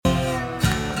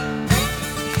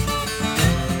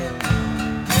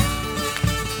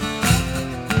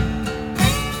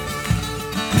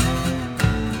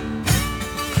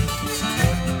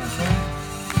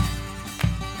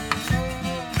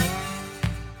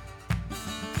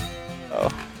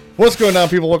What's going on,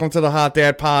 people? Welcome to the Hot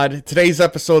Dad Pod. Today's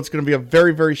episode is going to be a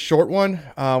very, very short one.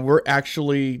 We're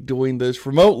actually doing this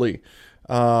remotely.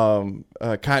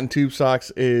 Cotton Tube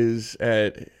Socks is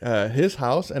at his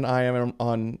house, and I am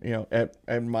on,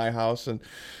 at my house. And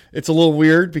it's a little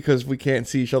weird because we can't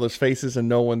see each other's faces and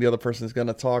know when the other person is going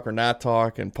to talk or not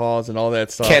talk and pause and all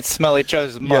that stuff. Can't smell each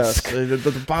other's musk. Yes,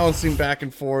 the bouncing back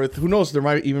and forth. Who knows? There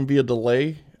might even be a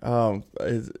delay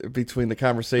between the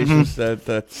conversations.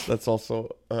 That's also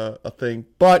a thing.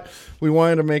 But we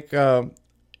wanted to make a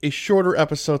shorter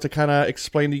episode to kind of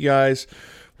explain to you guys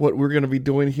what we're going to be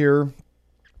doing here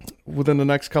within the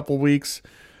next couple weeks.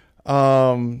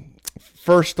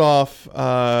 First off,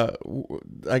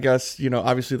 I guess,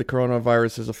 obviously the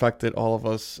coronavirus has affected all of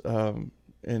us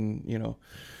in,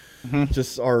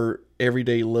 just our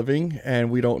everyday living, and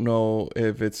we don't know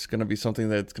if it's going to be something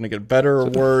that's going to get better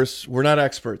or worse. We're not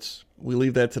experts. We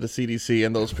leave that to the CDC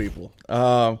and those people.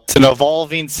 It's an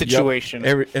evolving situation.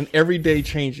 An everyday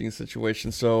changing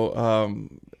situation. So,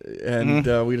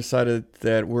 we decided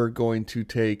that we're going to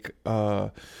take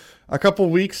a couple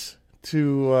weeks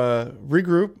to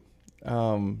regroup,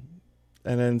 and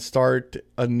then start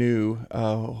anew,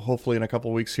 hopefully in a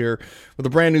couple weeks here, with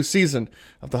a brand new season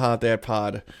of the Hot Dad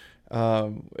Pod.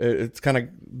 It's kind of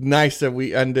nice that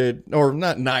we ended, or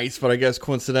not nice, but I guess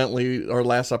coincidentally our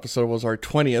last episode was our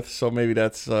 20th, so maybe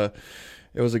that's it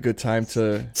was a good time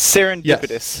to serendipitous.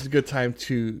 Yes, it's a good time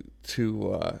to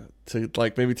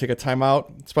like maybe take a time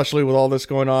out, especially with all this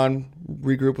going on,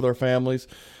 regroup with our families,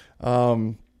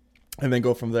 and then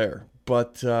go from there.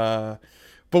 But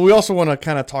we also want to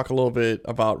kind of talk a little bit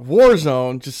about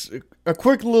Warzone. Just a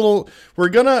quick little. We're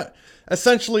gonna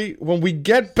essentially, when we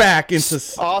get back into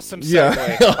awesome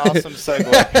segue, awesome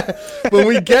segue. When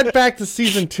we get back to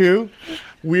season 2,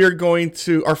 we are going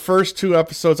to our first 2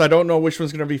 episodes. I don't know which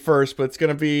one's going to be first, but it's going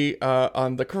to be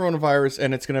on the coronavirus,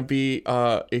 and it's going to be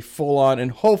a full-on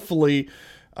and hopefully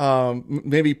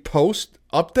maybe post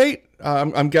update.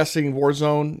 I'm guessing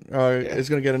Warzone is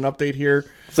going to get an update here.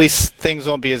 At least things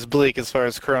won't be as bleak as far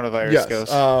as coronavirus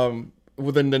goes.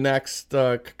 Within the next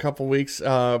couple weeks,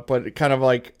 but kind of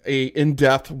like a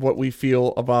in-depth what we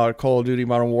feel about Call of Duty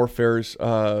Modern Warfare's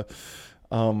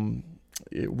Warzone.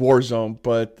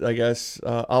 But I guess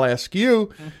I'll ask you,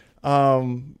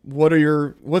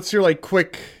 what's your like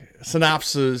quick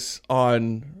synopsis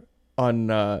on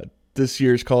this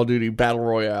year's Call of Duty Battle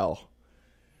Royale?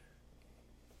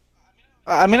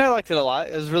 I mean, I liked it a lot.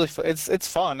 It was really fun. It's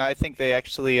fun. I think they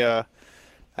actually.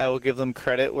 I will give them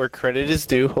credit where credit is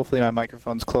due. Hopefully my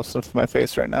microphone's close enough to my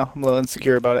face right now. I'm a little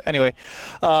insecure about it. Anyway,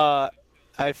 I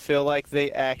feel like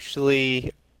they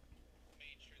actually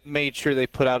made sure they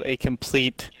put out a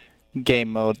complete game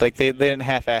mode. Like they didn't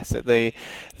half-ass it. They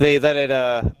let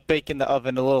it bake in the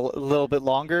oven a little bit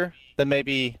longer than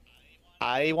maybe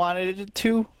I wanted it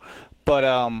to. But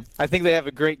I think they have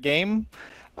a great game.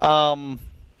 I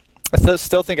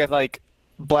still think I like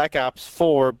Black Ops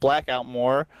 4 Blackout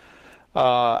more.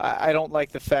 I don't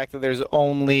like the fact that there's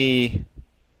only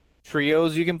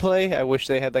trios you can play. I wish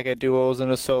they had like a duos and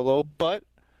a solo, but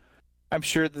I'm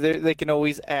sure they can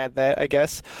always add that, I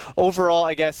guess. Overall,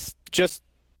 I guess just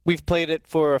we've played it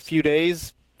for a few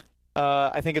days.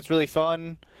 I think it's really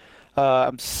fun.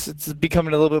 It's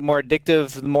becoming a little bit more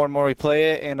addictive the more and more we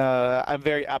play it, and I'm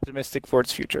very optimistic for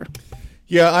its future.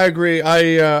 Yeah, I agree.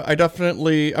 I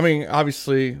definitely. I mean,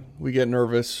 obviously, we get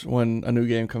nervous when a new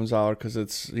game comes out because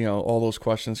it's all those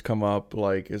questions come up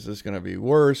like, is this going to be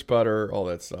worse, better, all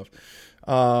that stuff.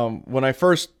 When I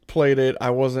first played it,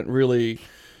 I wasn't really.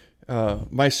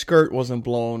 My skirt wasn't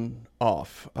blown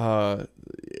off,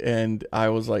 and I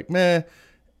was like, meh.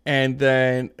 And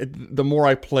then the more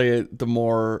I play it, the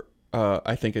more.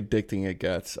 I think addicting it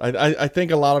gets. I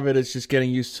think a lot of it is just getting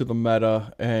used to the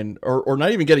meta, or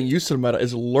not even getting used to the meta,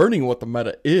 is learning what the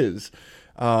meta is,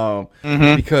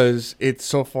 because it's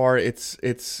so far it's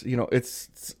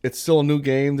still a new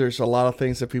game. There's a lot of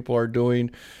things that people are doing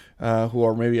who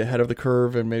are maybe ahead of the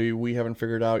curve, and maybe we haven't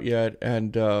figured out yet.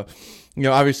 And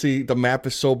obviously the map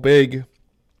is so big.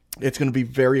 It's going to be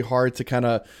very hard to kind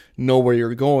of know where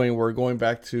you're going. We're going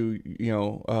back to,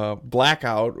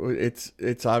 Blackout.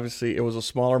 It's obviously, it was a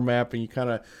smaller map and you kind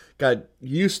of got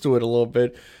used to it a little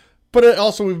bit. But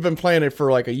also we've been playing it for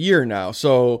like a year now.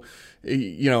 So,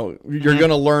 you're going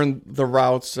to learn the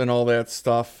routes and all that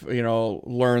stuff,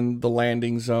 learn the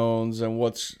landing zones and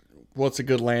what's a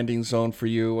good landing zone for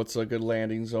you, what's a good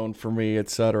landing zone for me, et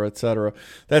cetera, et cetera.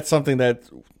 That's something that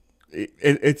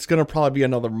it's gonna probably be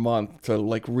another month to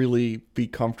like really be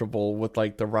comfortable with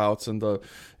like the routes and the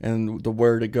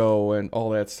where to go and all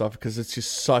that stuff, because it's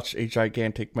just such a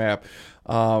gigantic map.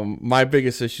 My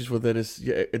biggest issues with it is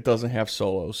it doesn't have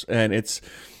solos, and it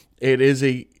is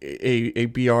a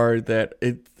BR that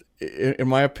in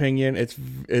my opinion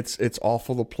it's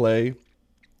awful to play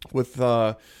with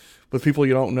people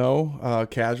you don't know,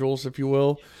 casuals if you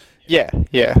will. Yeah,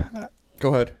 yeah.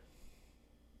 Go ahead.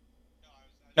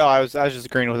 No, I was just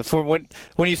agreeing with it. For when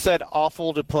you said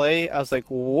awful to play, I was like,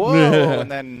 whoa,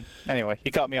 and then anyway, he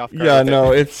caught me off guard. Yeah, right there.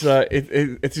 no,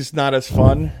 it's just not as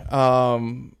fun,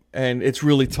 and it's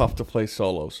really tough to play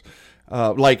solos,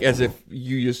 like as if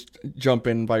you just jump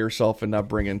in by yourself and not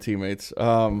bring in teammates,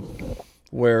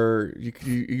 where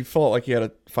you felt like you had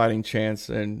a fighting chance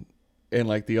in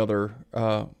like the other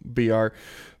BR.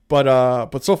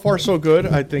 But so far so good.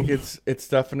 I think it's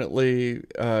definitely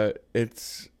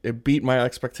it beat my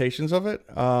expectations of it.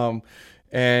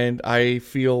 And I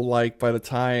feel like by the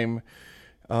time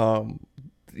 3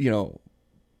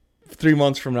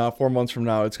 months from now, 4 months from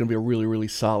now, it's going to be a really, really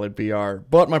solid BR.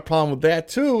 But my problem with that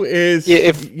too is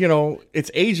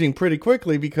it's aging pretty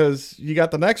quickly, because you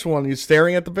got the next one, you're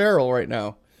staring at the barrel right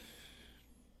now.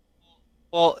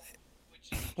 Well,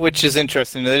 which is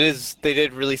interesting. They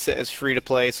did release it as free to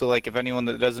play, so like if anyone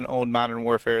that doesn't own Modern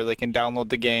Warfare, they can download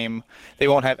the game. They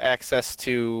won't have access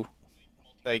to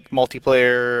like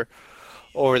multiplayer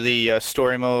or the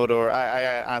story mode, or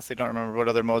I honestly don't remember what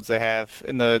other modes they have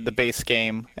in the base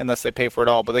game unless they pay for it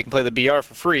all. But they can play the BR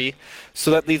for free,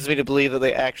 so that leads me to believe that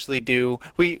they actually do.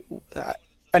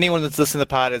 Anyone that's listened to the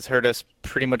pod has heard us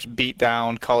pretty much beat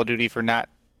down Call of Duty for not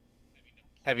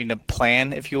having a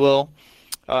plan, if you will.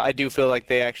 I do feel like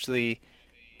they actually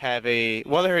have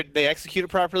whether they execute it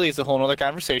properly is a whole other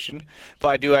conversation, but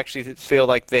I do actually feel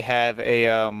like they have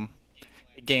a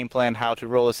game plan how to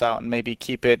roll this out and maybe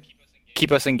keep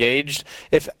us engaged.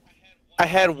 If I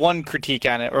had one critique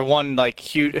on it, or one like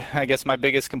huge, I guess my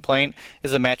biggest complaint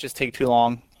is the matches take too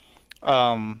long,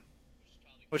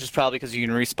 which is probably because you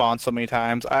can respawn so many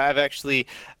times. I've actually,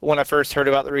 when I first heard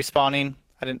about the respawning,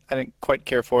 I didn't quite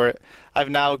care for it.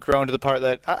 I've now grown to the part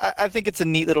that I think it's a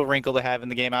neat little wrinkle to have in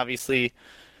the game. Obviously,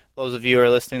 those of you who are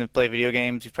listening to play video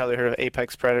games, you've probably heard of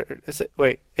Apex Predator.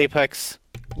 Apex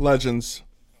Legends.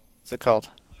 What's it called?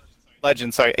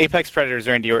 Legends. Sorry, Apex Predators,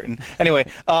 Randy Orton. Anyway,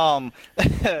 but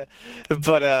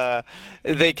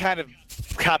they kind of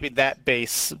copied that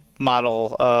base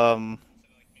model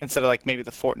instead of like maybe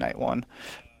the Fortnite one.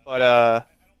 But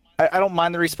I don't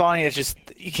mind the respawning. It's just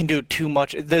you can do too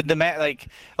much. The map, like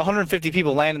 150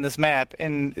 people land in this map,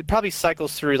 and it probably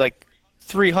cycles through like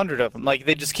 300 of them. Like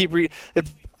they just keep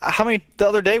how many the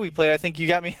other day we played? I think you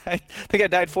got me. I think I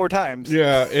died 4 times.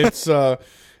 Yeah, it's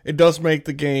it does make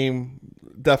the game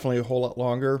definitely a whole lot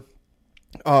longer,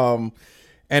 and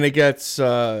it gets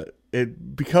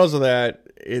because of that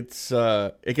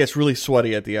it gets really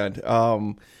sweaty at the end.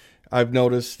 I've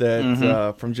noticed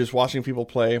that from just watching people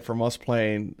play and from us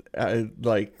playing,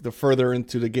 like the further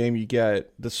into the game you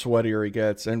get, the sweatier it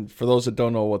gets. And for those that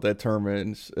don't know what that term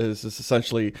is it's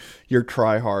essentially your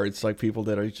tryhards, like people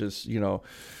that are just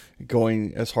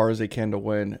going as hard as they can to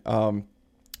win. And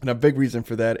a big reason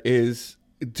for that is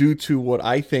due to what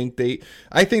I think they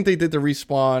did the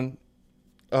respawn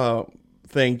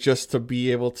thing just to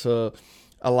be able to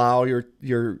allow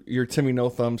your Timmy No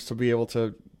Thumbs to be able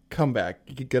to come back.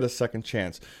 You could get a second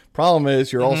chance. Problem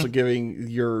is you're also giving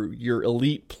your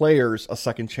elite players a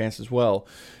second chance as well.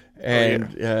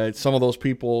 And some of those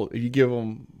people, you give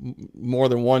them more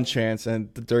than one chance,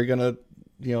 and they're gonna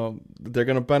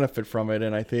benefit from it.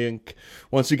 And I think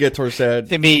once you get towards that,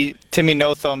 Timmy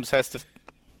No Thumbs has to.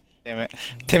 Damn it!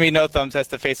 Timmy No Thumbs has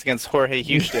to face against Jorge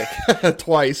Hughstick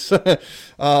twice.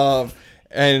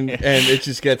 And it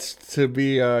just gets to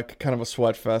be kind of a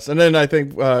sweat fest. And then I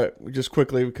think just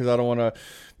quickly, because I don't want to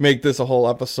make this a whole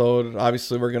episode.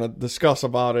 Obviously, we're going to discuss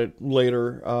about it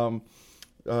later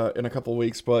in a couple of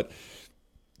weeks. But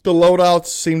the loadouts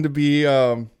seem to be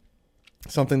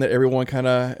something that everyone kind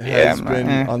of has been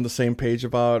on the same page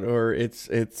about, or it's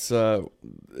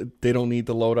they don't need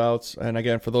the loadouts. And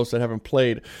again, for those that haven't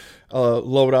played,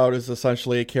 loadout is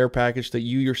essentially a care package that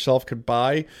you yourself could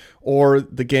buy, or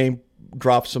the game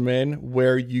drops them in,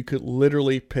 where you could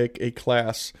literally pick a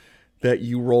class that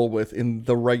you roll with in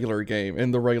the regular game,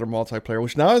 in the regular multiplayer.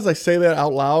 Which now, as I say that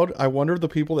out loud, I wonder if the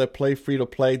people that play free to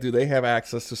play, do they have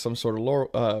access to some sort of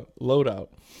loadout?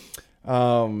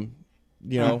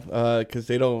 Because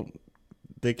they don't.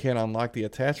 they can't unlock the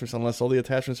attachments unless all the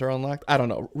attachments are unlocked. I don't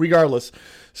know. Regardless,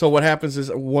 so what happens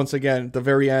is, once again, at the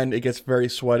very end, it gets very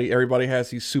sweaty. Everybody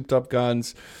has these souped up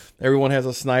guns. Everyone has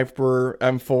a sniper,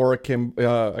 M4,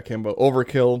 akimbo,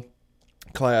 overkill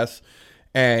class,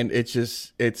 and it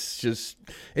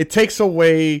takes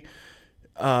away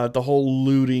the whole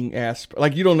looting aspect.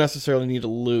 Like, you don't necessarily need to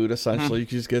loot. Essentially, you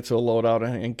can just get to a loadout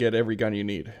and get every gun you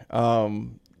need.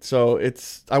 So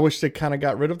I wish they kind of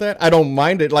got rid of that. I don't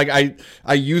mind it. Like, I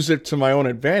use it to my own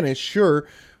advantage, sure,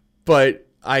 but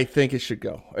I think it should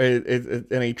go.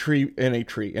 In a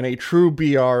true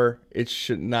BR, it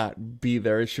should not be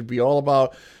there. It should be all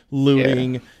about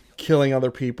looting, killing other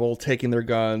people, taking their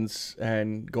guns,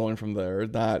 and going from there.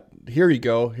 Not, here you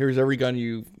go. Here's every gun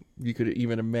you could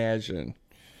even imagine.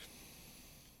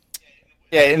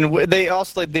 Yeah, and they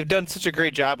also, like, they've done such a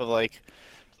great job of, like,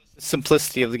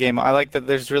 simplicity of the game. I like that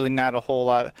there's really not a whole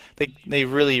lot. They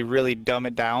really, really dumb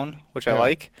it down, which I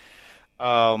like.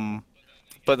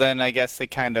 But then I guess they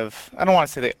kind of, I don't want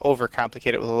to say they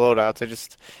overcomplicate it with the loadouts. It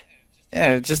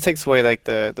just takes away, like,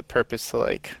 the purpose to,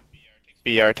 like,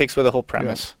 BR. It takes away the whole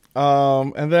premise.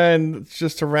 And then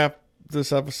just to wrap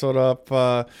this episode up,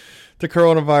 the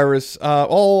coronavirus,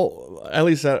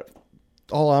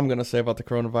 all I'm going to say about the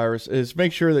coronavirus is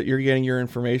make sure that you're getting your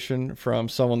information from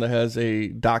someone that has a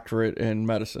doctorate in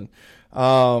medicine.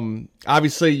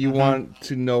 Obviously, you want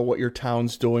to know what your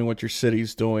town's doing, what your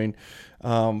city's doing.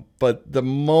 But the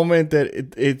moment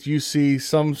that you see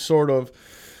some sort of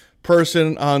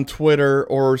person on Twitter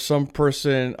or some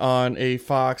person on a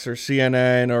Fox or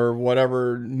CNN or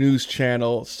whatever news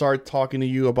channel start talking to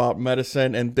you about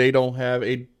medicine and they don't have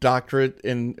a doctorate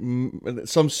in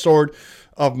some sort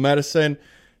of medicine,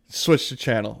 switch the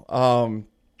channel.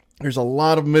 There's a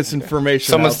lot of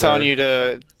misinformation. Someone's telling you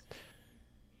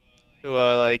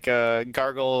to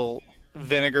gargle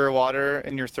vinegar water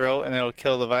in your throat and it'll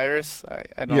kill the virus. I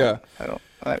don't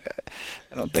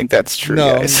think that's true.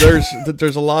 No, guys.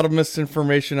 there's a lot of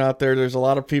misinformation out there. There's a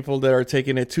lot of people that are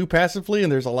taking it too passively,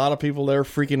 and there's a lot of people that are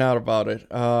freaking out about it.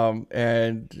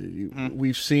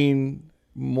 We've seen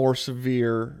more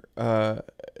severe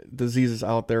diseases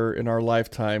out there in our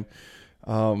lifetime.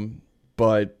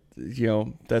 But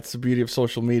that's the beauty of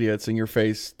social media. It's in your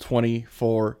face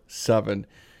 24/7.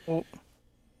 Well,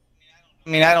 I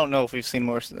mean, I don't know if we've seen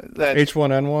more that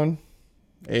H1N1,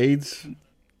 AIDS.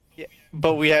 Yeah,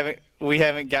 but we haven't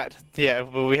got to the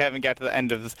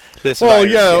end of this. Well,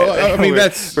 virus yet. I mean,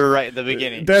 we're right at the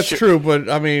beginning. That's true, but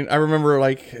I mean, I remember,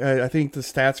 like, I think the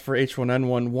stats for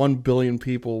H1N1, 1 billion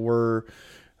people were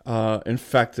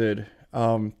infected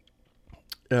by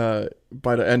the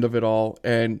end of it all,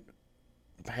 and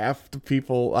half the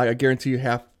people, I guarantee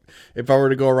you, if I were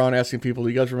to go around asking people, do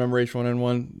you guys remember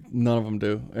H1N1? None of them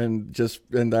do. And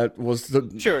that was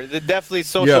definitely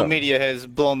social media has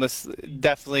blown this.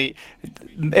 Definitely,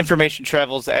 information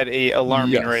travels at a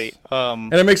alarming rate.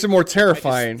 And it makes it more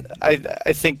terrifying. I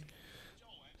think.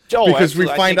 Because we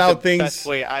find out things. The best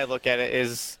way I look at it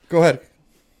is. Go ahead.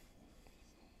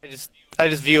 I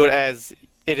just view it as.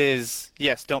 It is,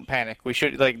 yes, don't panic. We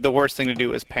should, like, the worst thing to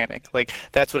do is panic. Like,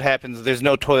 that's what happens. There's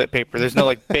no toilet paper. There's no,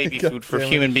 like, baby food for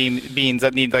human beings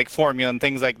that need, like, formula and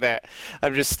things like that.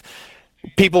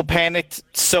 People panicked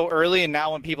so early, and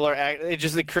now when people are,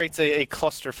 it creates a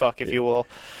clusterfuck, if you will.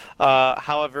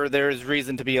 However, there is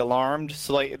reason to be alarmed.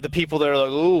 So, like, the people that are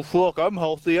like, oh, fuck, I'm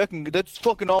healthy. Let's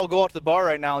fucking all go out to the bar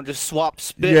right now and just swap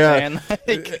spit, man.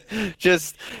 Like,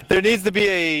 there needs to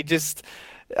be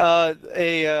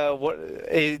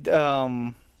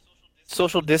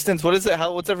social distance. What is it?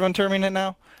 What's everyone terming it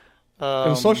now?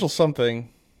 Social something.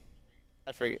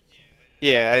 I forget.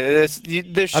 Yeah, there should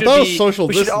be. I thought it was social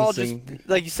we distancing. Should all just,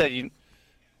 like you said,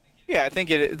 I think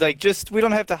we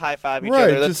don't have to high five each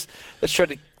right, other. Let's try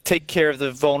to take care of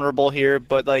the vulnerable here.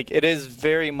 But, like, it is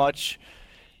very much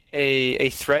a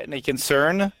threat and a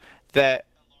concern that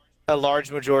a large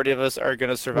majority of us are going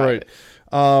to survive. Right.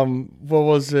 What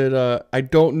was it? I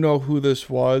don't know who this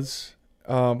was,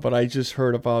 but I just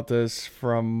heard about this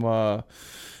from, I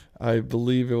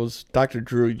believe it was Dr.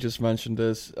 Drew. You just mentioned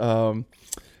this. Was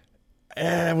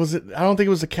it? I don't think it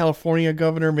was the California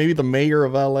governor, maybe the mayor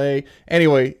of LA.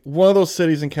 Anyway, one of those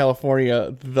cities in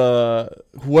California,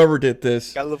 whoever did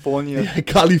this. California.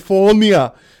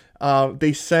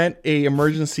 They sent a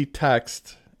emergency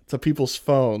text to people's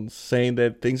phones saying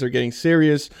that things are getting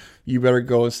serious. You better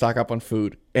go and stock up on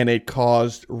food. And it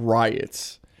caused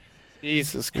riots.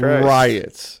 Jesus Christ.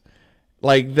 Riots.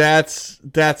 Like, that's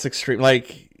extreme.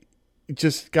 Like,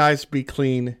 just, guys, be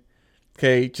clean.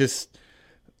 Okay, just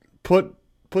put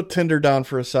Tinder down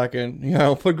for a second.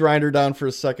 Put Grindr down for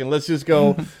a second. Let's just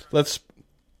go. Let's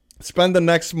spend the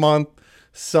next month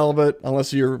celibate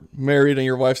unless you're married and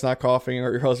your wife's not coughing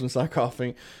or your husband's not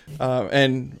coughing.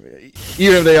 And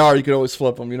even if they are, you could always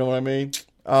flip them. You know what I mean?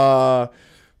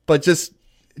 But just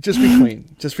be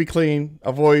clean. Just be clean.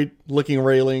 Avoid licking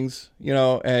railings. You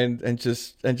know, and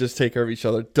just take care of each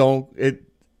other.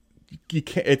 You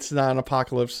can't. It's not an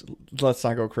apocalypse. Let's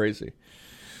not go crazy.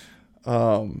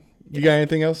 You got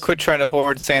anything else? Quit trying to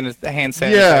afford hand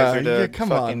sanitizer Yeah, to come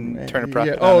fucking on. turn a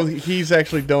profit. Oh, he's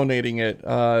actually donating it.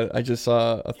 I just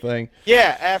saw a thing.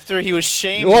 Yeah, after he was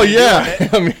shamed. Well, yeah.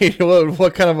 I mean,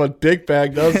 what kind of a dick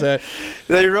bag does that?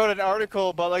 They wrote an article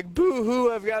about like, boo hoo,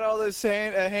 I've got all this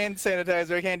hand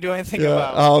sanitizer I can't do anything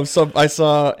Yeah. about. So I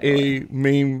saw a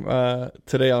meme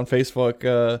today on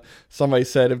Facebook. Somebody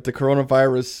said if the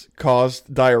coronavirus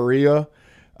caused diarrhea,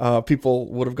 people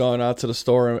would have gone out to the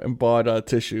store and bought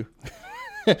tissue.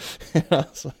 And I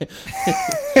was like,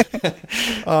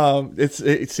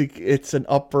 it's an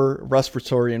upper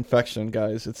respiratory infection,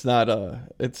 guys. It's not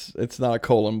a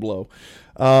colon blow.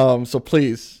 So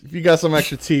please, if you got some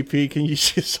extra TP, can you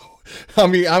just? I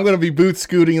mean, I'm gonna be boot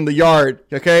scooting in the yard,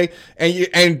 okay?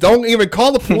 And don't even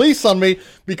call the police on me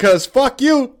because fuck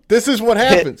you. This is what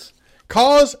happens.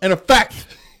 Cause and effect.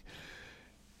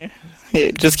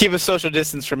 Yeah, just keep a social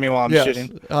distance from me while I'm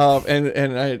shooting.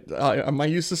 And I might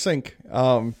use the sink.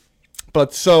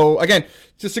 But so again,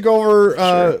 just to go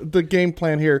over the game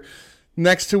plan here.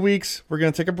 Next 2 weeks, we're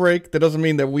gonna take a break. That doesn't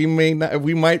mean that we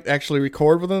might actually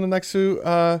record within the next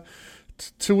 2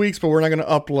 weeks, but we're not gonna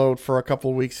upload for a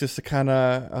couple of weeks just to kind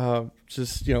of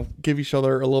give each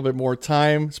other a little bit more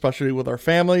time, especially with our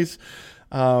families.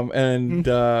 And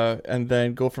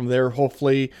then go from there.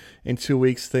 Hopefully in 2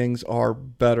 weeks things are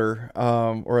better,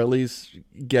 or at least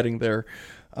getting there.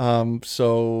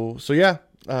 So yeah.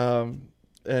 And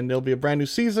it'll be a brand new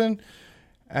season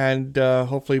and,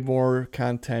 hopefully more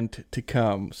content to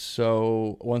come.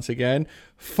 So once again,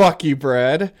 fuck you,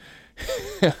 Brad.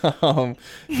 I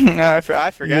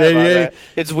forgot about that.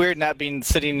 It's weird not being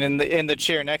sitting in the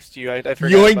chair next to you. I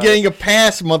forgot. You ain't getting a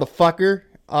pass, motherfucker.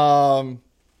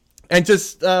 And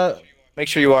just make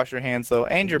sure you wash your hands though,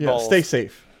 and your balls. Stay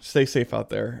safe. Stay safe out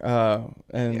there.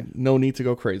 No need to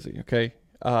go crazy. Okay.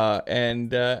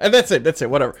 And that's it. That's it.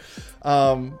 Whatever.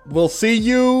 We'll see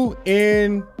you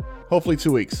in hopefully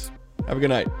 2 weeks. Have a good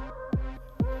night.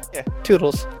 Yeah.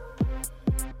 Toodles.